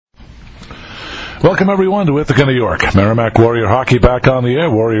Welcome, everyone, to Ithaca, New York. Merrimack Warrior Hockey back on the air.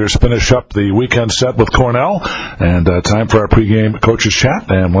 Warriors finish up the weekend set with Cornell, and time for our pregame coaches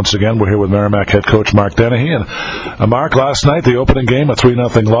chat. And once again, we're here with Merrimack head coach Mark Dennehy. And Mark, last night, the opening game, a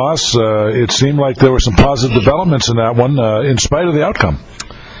 3-0 loss. It seemed like there were some positive developments in that one, in spite of the outcome.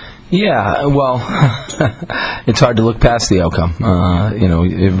 Yeah, well, it's hard to look past the outcome.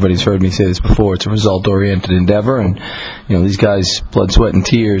 Everybody's heard me say this before. It's a result-oriented endeavor, and these guys, blood, sweat, and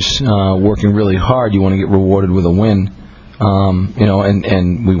tears, working really hard. You want to get rewarded with a win,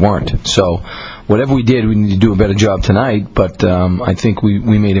 and we weren't. So, whatever we did, we need to do a better job tonight. But I think we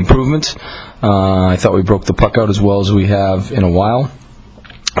made improvements. I thought we broke the puck out as well as we have in a while.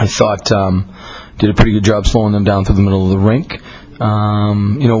 I thought did a pretty good job slowing them down through the middle of the rink.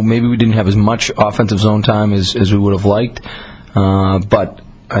 Maybe we didn't have as much offensive zone time as we would have liked, but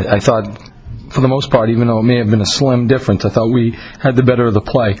I thought, for the most part, even though it may have been a slim difference, I thought we had the better of the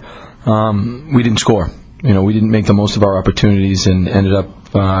play. We didn't score. We didn't make the most of our opportunities and ended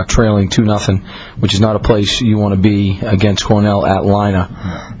up trailing 2-0, which is not a place you want to be against Cornell at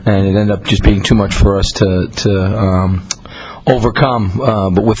Lina, and it ended up just being too much for us to overcome.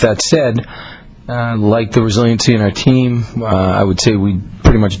 But with that said, like the resiliency in our team, I would say we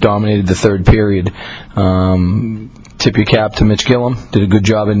pretty much dominated the third period. Tip your cap to Mitch Gillum, did a good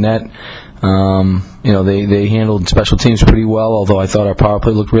job in net. They handled special teams pretty well, although I thought our power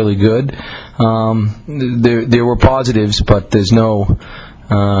play looked really good. There were positives, but there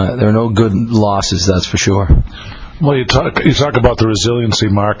are no good losses, that's for sure. Well, you talk about the resiliency,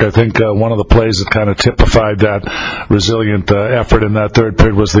 Mark. I think one of the plays that kind of typified that resilient effort in that third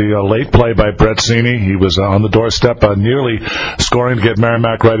period was the late play by Brett Seney. He was on the doorstep, nearly scoring to get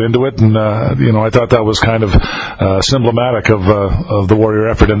Merrimack right into it, and I thought that was kind of symptomatic of the Warrior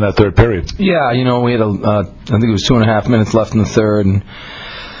effort in that third period. Yeah, we had I think it was 2.5 minutes left in the third, and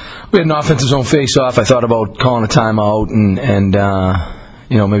we had an offensive zone face-off. I thought about calling a timeout and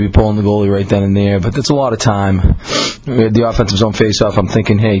maybe pulling the goalie right then and there, but that's a lot of time. We had the offensive zone face-off. I'm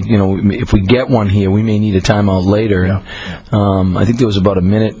thinking, hey, if we get one here, we may need a timeout later. Yeah. I think there was about a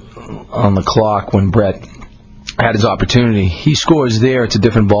minute on the clock when Brett had his opportunity. He scores there. It's a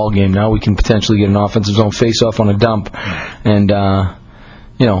different ball game. Now we can potentially get an offensive zone face-off on a dump and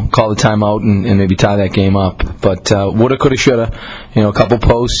call the timeout and maybe tie that game up. But woulda, coulda, shoulda. A couple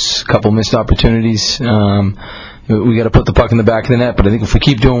posts, a couple missed opportunities. We got to put the puck in the back of the net, but I think if we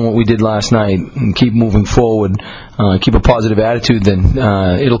keep doing what we did last night and keep moving forward, keep a positive attitude, then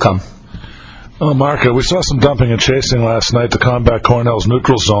it'll come. Well, Mark, we saw some dumping and chasing last night to combat Cornell's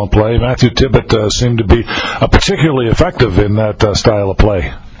neutral zone play. Matthew Tibbett seemed to be particularly effective in that style of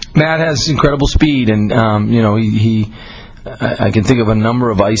play. Matt has incredible speed, and I can think of a number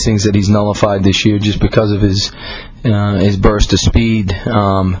of icings that he's nullified this year just because of his burst of speed,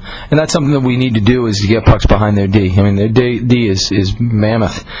 and that's something that we need to do is to get pucks behind their D. I mean, their D is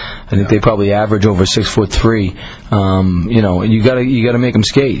mammoth. I think they probably average over 6'3". You got to make them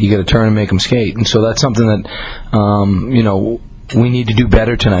skate. You got to turn and make them skate, and so that's something that we need to do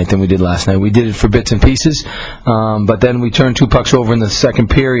better tonight than we did last night. We did it for bits and pieces, but then we turned 2 pucks over in the second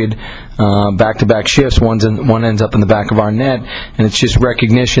period, back-to-back shifts. One ends up in the back of our net, and it's just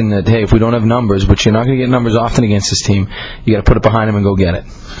recognition that, hey, if we don't have numbers, which you're not going to get numbers often against this team, you got to put it behind them and go get it.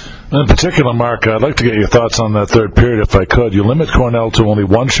 In particular, Mark, I'd like to get your thoughts on that third period if I could. You limit Cornell to only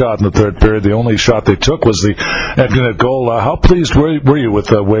one shot in the third period. The only shot they took was the empty-net goal. How pleased were you with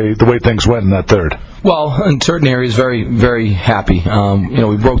the way things went in that third? Well, in certain areas, very, very happy.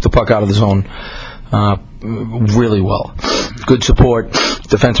 We broke the puck out of the zone really well. Good support.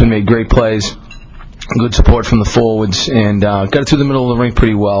 Defensemen made great plays. Good support from the forwards, and got it through the middle of the rink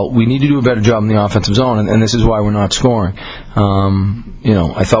pretty well. We need to do a better job in the offensive zone, and this is why we're not scoring.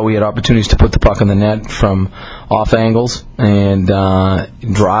 I thought we had opportunities to put the puck on the net from off angles and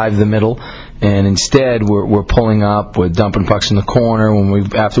drive the middle, and instead we're pulling up, we're dumping pucks in the corner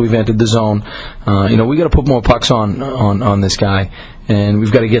after we've entered the zone. We got to put more pucks on this guy, and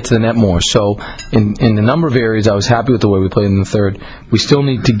we've got to get to the net more. So in a number of areas, I was happy with the way we played in the third. We still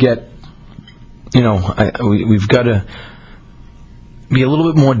need to get. We've got to be a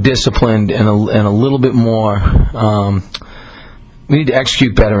little bit more disciplined and a little bit more. We need to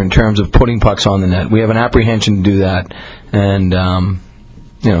execute better in terms of putting pucks on the net. We have an apprehension to do that, and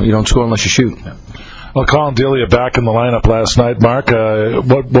you don't score unless you shoot. Well, Colin Delia back in the lineup last night. Mark,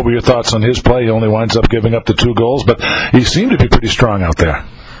 what were your thoughts on his play? He only winds up giving up the 2 goals, but he seemed to be pretty strong out there.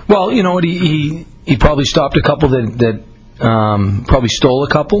 Well, you know what? He probably stopped a couple that probably stole a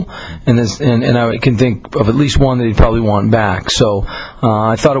couple, and I can think of at least one that he'd probably want back. So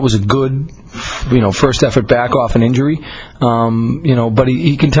I thought it was a good, first effort back off an injury, but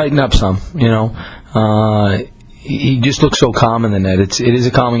he can tighten up some, He just looks so calm in the net. It is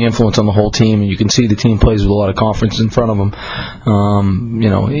a calming influence on the whole team, and you can see the team plays with a lot of confidence in front of him.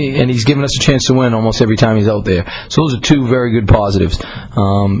 And he's given us a chance to win almost every time he's out there. So those are two very good positives.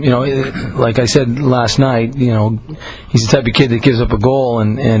 Like I said last night, he's the type of kid that gives up a goal,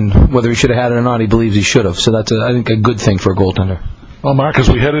 and whether he should have had it or not, he believes he should have. So that's, I think, a good thing for a goaltender. Well, Mark, as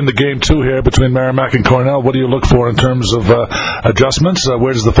we head into Game 2 here between Merrimack and Cornell, what do you look for in terms of adjustments?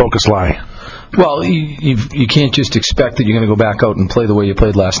 Where does the focus lie? Well, you can't just expect that you're going to go back out and play the way you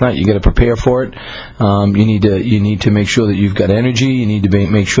played last night. You got to prepare for it. You need to make sure that you've got energy. You need to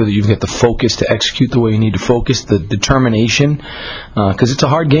make sure that you've got the focus to execute the way you need to focus, the determination, because it's a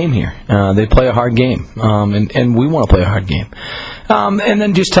hard game here. They play a hard game, and we want to play a hard game. And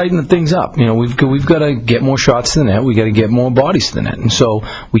then just tighten things up. We've got to get more shots to the net. We got to get more bodies to the net, and so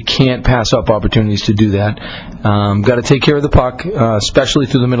we can't pass up opportunities to do that. Got to take care of the puck, especially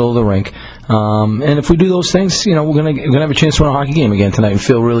through the middle of the rink. And if we do those things, we're gonna have a chance to win a hockey game again tonight and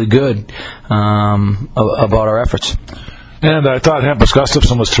feel really good about our efforts. And I thought Hampus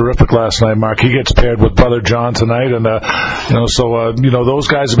Gustafsson was terrific last night, Mark. He gets paired with Brother John tonight, and those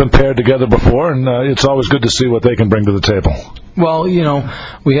guys have been paired together before, and it's always good to see what they can bring to the table. Well,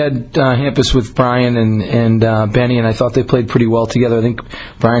 we had Hampus with Brian and Benny, and I thought they played pretty well together. I think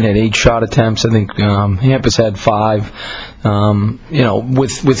Brian had 8 shot attempts. I think Hampus had 5.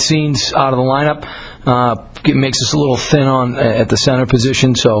 With Scenes out of the lineup, it makes us a little thin at the center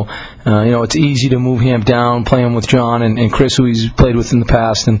position. So, it's easy to move Hamp down, play him with John and Chris, who he's played with in the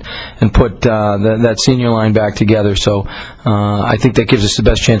past, and put that senior line back together. So, I think that gives us the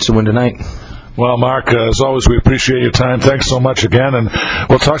best chance to win tonight. Well, Mark, as always, we appreciate your time. Thanks so much again, and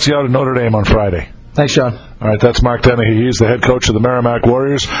we'll talk to you out at Notre Dame on Friday. Thanks, John. All right, that's Mark Dennehy. He's the head coach of the Merrimack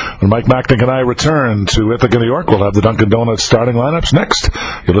Warriors. When Mike Macknick and I return to Ithaca, New York, we'll have the Dunkin' Donuts starting lineups next.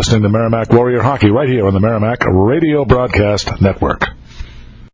 You're listening to Merrimack Warrior Hockey right here on the Merrimack Radio Broadcast Network.